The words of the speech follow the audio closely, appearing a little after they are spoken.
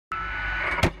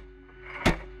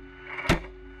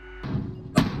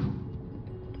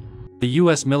The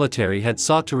U.S. military had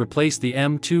sought to replace the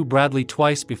M2 Bradley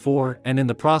twice before and in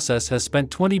the process has spent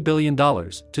 $20 billion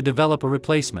to develop a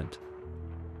replacement.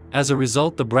 As a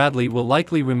result, the Bradley will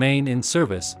likely remain in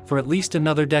service for at least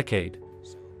another decade.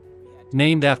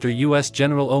 Named after U.S.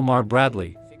 General Omar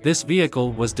Bradley, this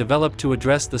vehicle was developed to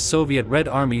address the Soviet Red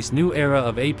Army's new era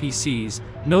of APCs,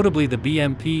 notably the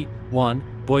BMP-1,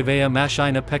 Boyevaya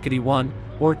Mashina Pekhoty 1,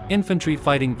 or Infantry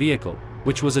Fighting Vehicle,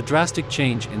 which was a drastic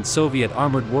change in Soviet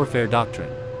armored warfare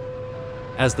doctrine.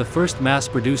 As the first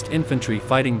mass-produced infantry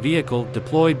fighting vehicle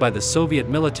deployed by the Soviet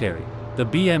military, the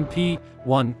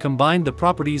BMP-1 combined the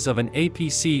properties of an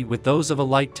APC with those of a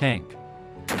light tank.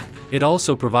 It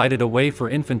also provided a way for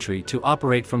infantry to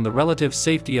operate from the relative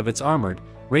safety of its armored,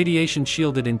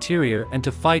 radiation-shielded interior and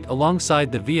to fight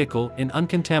alongside the vehicle in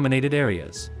uncontaminated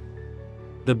areas.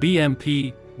 The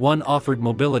BMP-1 offered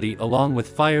mobility along with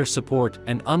fire support,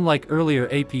 and unlike earlier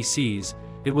APCs,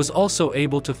 it was also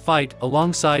able to fight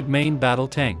alongside main battle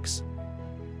tanks.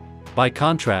 By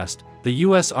contrast, the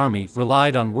U.S. Army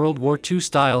relied on World War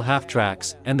II-style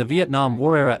half-tracks and the Vietnam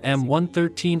War-era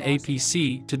M113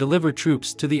 APC to deliver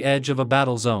troops to the edge of a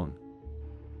battle zone.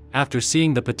 After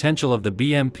seeing the potential of the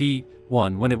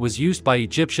BMP-1 when it was used by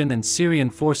Egyptian and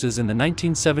Syrian forces in the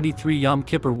 1973 Yom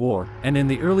Kippur War and in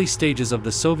the early stages of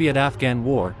the Soviet-Afghan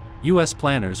War, U.S.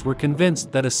 planners were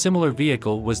convinced that a similar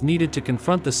vehicle was needed to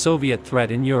confront the Soviet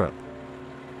threat in Europe.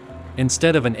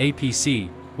 Instead of an APC,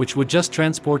 which would just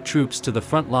transport troops to the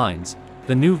front lines,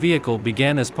 the new vehicle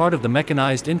began as part of the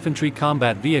Mechanized Infantry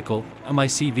Combat Vehicle,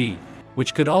 MICV,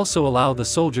 which could also allow the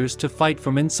soldiers to fight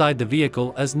from inside the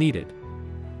vehicle as needed.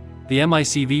 The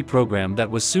MICV program that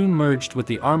was soon merged with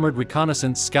the Armored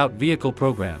Reconnaissance Scout Vehicle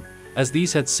program, as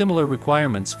these had similar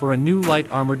requirements for a new light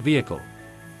armored vehicle.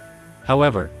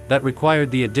 However, that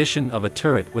required the addition of a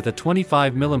turret with a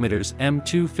 25mm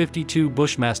M252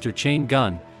 Bushmaster chain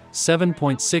gun,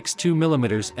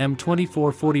 7.62mm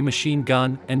M2440 machine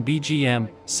gun and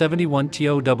BGM-71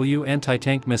 TOW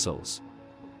anti-tank missiles.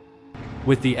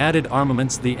 With the added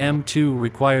armaments, the M2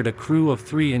 required a crew of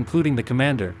 3 including the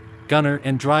commander, gunner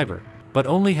and driver, but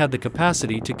only had the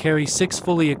capacity to carry 6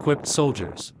 fully equipped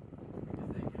soldiers.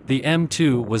 The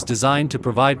M2 was designed to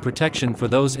provide protection for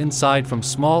those inside from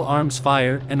small arms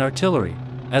fire and artillery,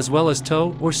 as well as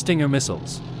TOW or Stinger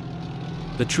missiles.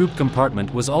 The troop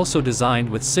compartment was also designed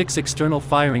with 6 external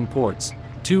firing ports,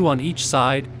 2 on each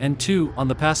side and 2 on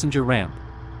the passenger ramp.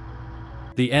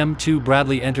 The M2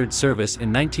 Bradley entered service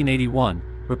in 1981,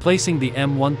 replacing the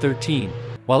M113,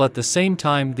 while at the same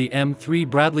time the M3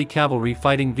 Bradley Cavalry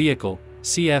Fighting Vehicle,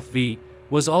 CFV,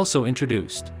 was also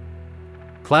introduced.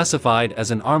 Classified as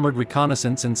an armored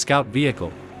reconnaissance and scout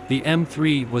vehicle, the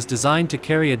M3 was designed to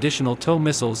carry additional TOW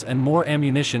missiles and more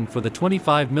ammunition for the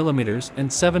 25mm and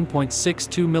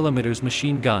 7.62mm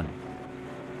machine gun.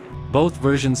 Both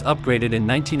versions upgraded in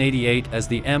 1988 as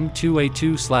the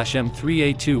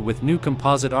M2A2/M3A2 with new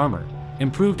composite armor,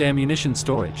 improved ammunition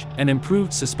storage, an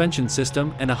improved suspension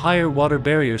system and a higher water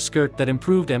barrier skirt that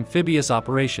improved amphibious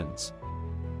operations.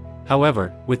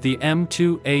 However, with the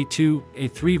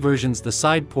M2A2/A3 versions, the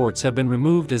side ports have been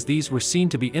removed as these were seen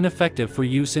to be ineffective for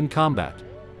use in combat.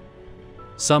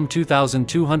 Some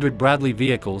 2,200 Bradley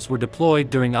vehicles were deployed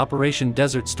during Operation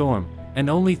Desert Storm, and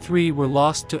only 3 were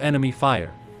lost to enemy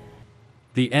fire.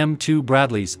 The M2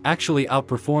 Bradleys actually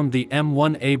outperformed the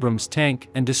M1 Abrams tank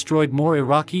and destroyed more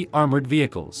Iraqi armored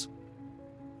vehicles.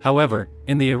 However,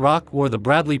 in the Iraq War, the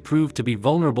Bradley proved to be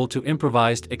vulnerable to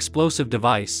improvised explosive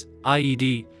device,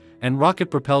 IED, and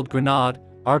rocket-propelled grenade,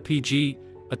 RPG,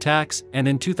 attacks, and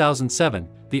in 2007,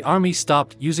 the Army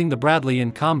stopped using the Bradley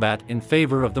in combat in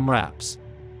favor of the MRAPs.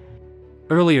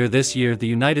 Earlier this year, the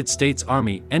United States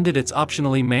Army ended its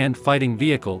Optionally Manned Fighting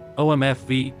Vehicle,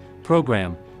 OMFV,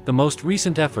 program, the most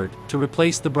recent effort to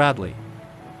replace the Bradley.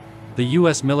 The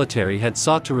U.S. military had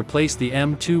sought to replace the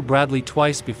M2 Bradley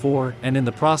twice before and in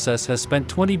the process has spent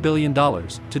 $20 billion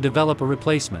to develop a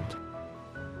replacement.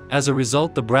 As a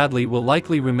result, the Bradley will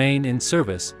likely remain in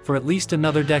service for at least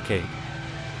another decade.